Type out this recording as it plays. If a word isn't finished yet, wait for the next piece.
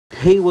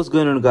Hey, what's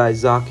going on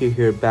guys, Zakir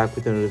here, back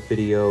with another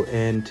video,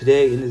 and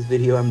today in this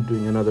video I'm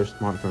doing another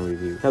smartphone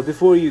review. Now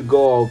before you go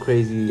all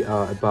crazy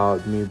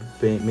about me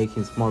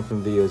making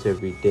smartphone videos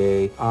every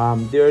day,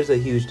 there's a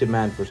huge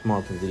demand for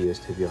smartphone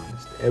videos, to be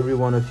honest. Every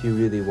one of you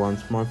really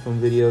wants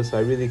smartphone videos, so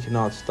I really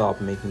cannot stop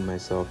making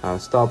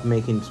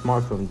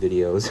smartphone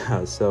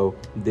videos. So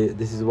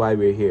this is why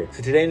we're here.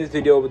 So today in this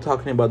video we're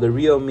talking about the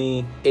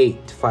RealMe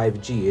 8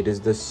 5G. It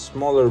is the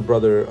smaller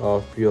brother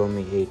of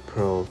RealMe 8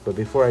 Pro. But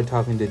before I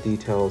talk into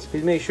details,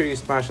 please make sure you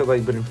smash the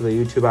like button for the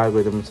YouTube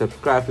algorithm and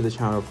subscribe to the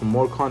channel for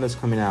more contents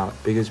coming out,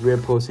 because we're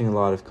posting a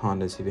lot of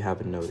contents if you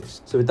haven't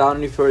noticed. So without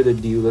any further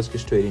ado, let's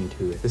get straight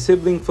into it. The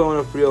sibling phone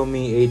of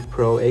RealMe 8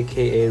 Pro,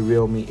 aka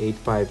RealMe 8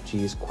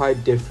 5G, is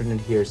quite different, and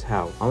here's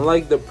how.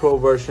 Unlike the Pro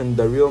version,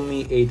 the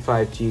RealMe 8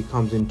 5G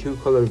comes in two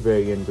color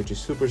variant, which is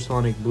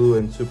supersonic blue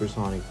and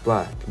supersonic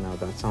black. Now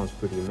that sounds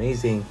pretty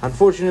amazing.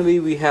 Unfortunately,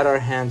 we had our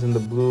hands on the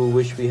blue,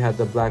 wish we had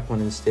the black one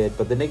instead,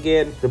 but then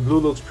again, the blue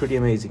looks pretty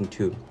amazing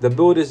too. The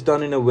build is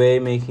done in a way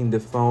making the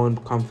phone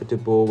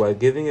comfortable while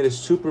giving it a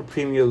super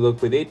premium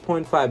look with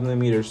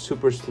 8.5mm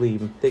super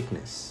slim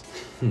thickness.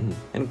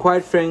 And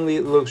quite frankly,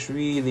 it looks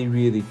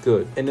really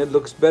good, and it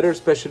looks better,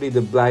 especially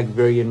the black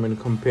variant when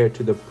compared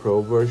to the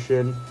Pro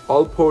version.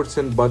 All ports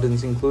and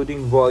buttons,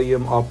 including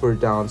volume, up or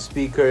down,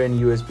 speaker and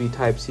USB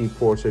Type-C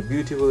ports, are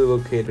beautifully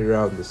located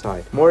around the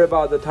side. More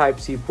about the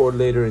Type-C port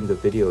later in the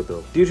video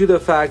though. Due to the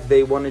fact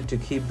they wanted to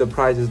keep the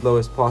price as low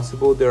as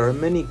possible, there are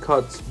many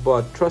cuts,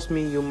 but trust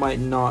me, you might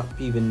not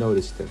even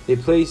notice them. They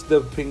placed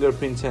the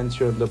fingerprint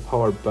sensor on the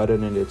power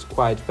button, and it's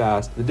quite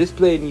fast. The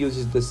display in use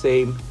is the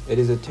same. It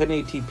is a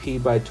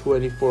 1080p by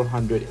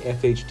 2400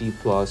 FHD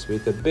plus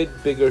with a bit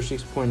bigger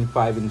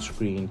 6.5-inch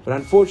screen, but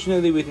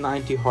unfortunately with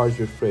 90 Hz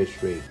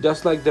refresh rate.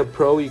 Just like the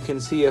Pro, you can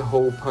see a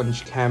hole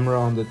punch camera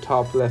on the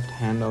top left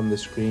hand on the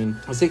screen,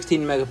 a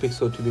 16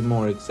 megapixel to be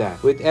more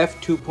exact, with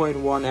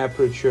f2.1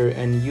 aperture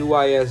and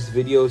UIS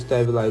video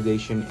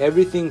stabilization.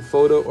 Everything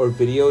photo or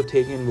video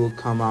taken will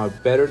come out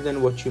better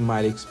than what you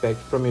might expect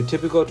from your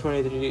typical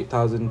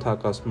 23,000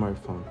 taka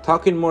smartphone.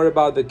 Talking more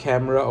about the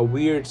camera, a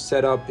weird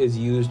setup is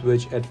used,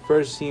 which at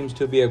first seems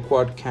to be a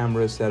quad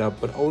camera setup,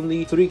 but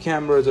only 3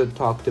 cameras are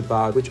talked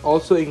about, which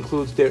also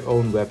includes their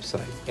own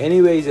website.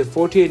 Anyways, a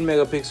 48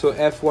 megapixel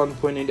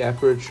f1.8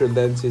 aperture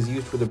lens is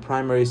used for the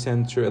primary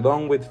sensor,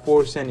 along with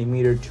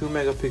 4cm 2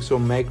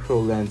 megapixel macro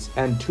lens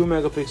and 2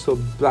 megapixel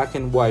black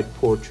and white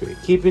portrait.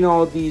 Keeping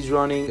all these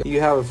running,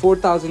 you have a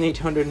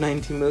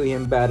 4890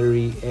 milliamp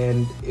battery,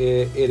 and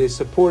it is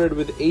supported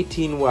with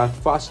 18-watt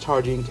fast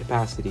charging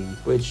capacity,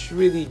 which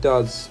really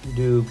does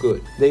do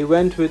good. They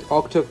went with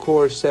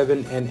octa-core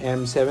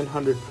 7nm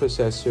 700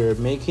 processor,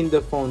 making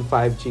the phone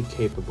 5G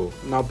capable.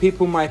 Now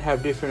people might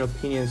have different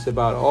opinions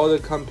about all the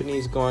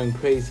companies going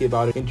crazy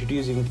about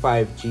introducing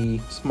 5G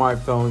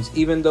smartphones,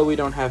 even though we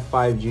don't have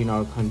 5G in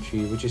our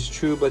country, which is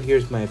true, but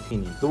here's my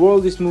opinion. The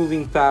world is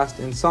moving fast,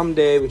 and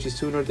someday, which is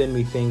sooner than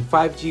we think,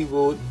 5G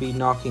will be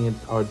knocking at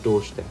our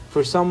doorstep.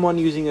 For someone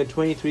using a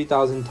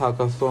 23,000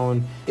 taka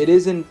phone, it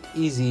isn't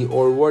easy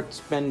or worth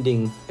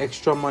spending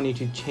extra money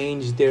to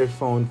change their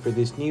phone for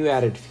this new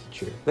added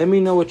feature. Let me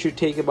know what your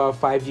take about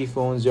 5G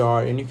phones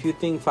are, and if you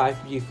think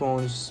 5G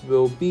phones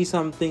will be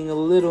something a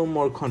little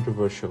more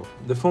controversial.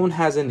 The phone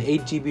has an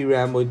 8GB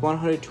RAM with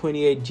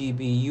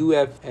 128GB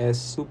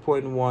UFS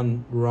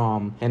 2.1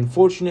 ROM, and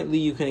fortunately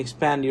you can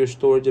expand your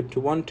storage up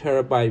to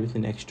 1TB with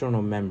an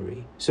external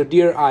memory. So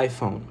dear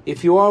iPhone,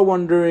 if you are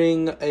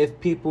wondering if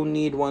people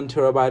need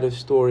 1TB of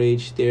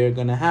storage, they're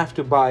gonna have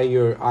to buy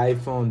your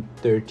iPhone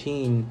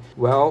 13.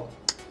 Well,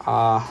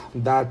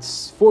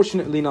 that's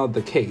fortunately not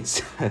the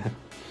case.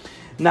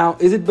 Now,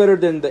 is it better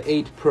than the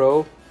 8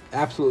 Pro?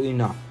 Absolutely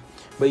not.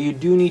 But you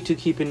do need to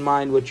keep in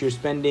mind what you're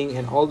spending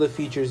and all the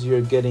features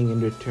you're getting in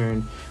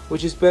return,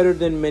 which is better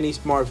than many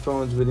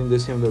smartphones within the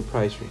similar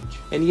price range.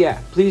 And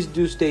yeah, please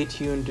do stay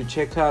tuned to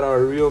check out our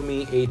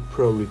RealMe 8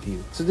 Pro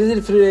review. So this is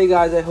it for today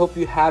guys. I hope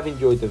you have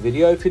enjoyed the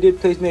video. If you did,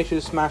 please make sure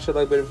to smash the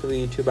like button for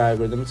the YouTube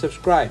algorithm and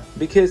subscribe,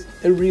 because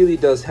it really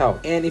does help.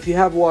 And if you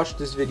have watched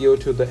this video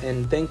to the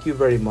end, thank you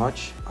very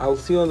much. I'll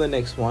see you on the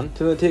next one.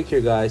 Till then, take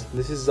care guys.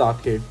 This is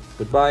Zakir.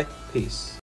 Goodbye. Peace.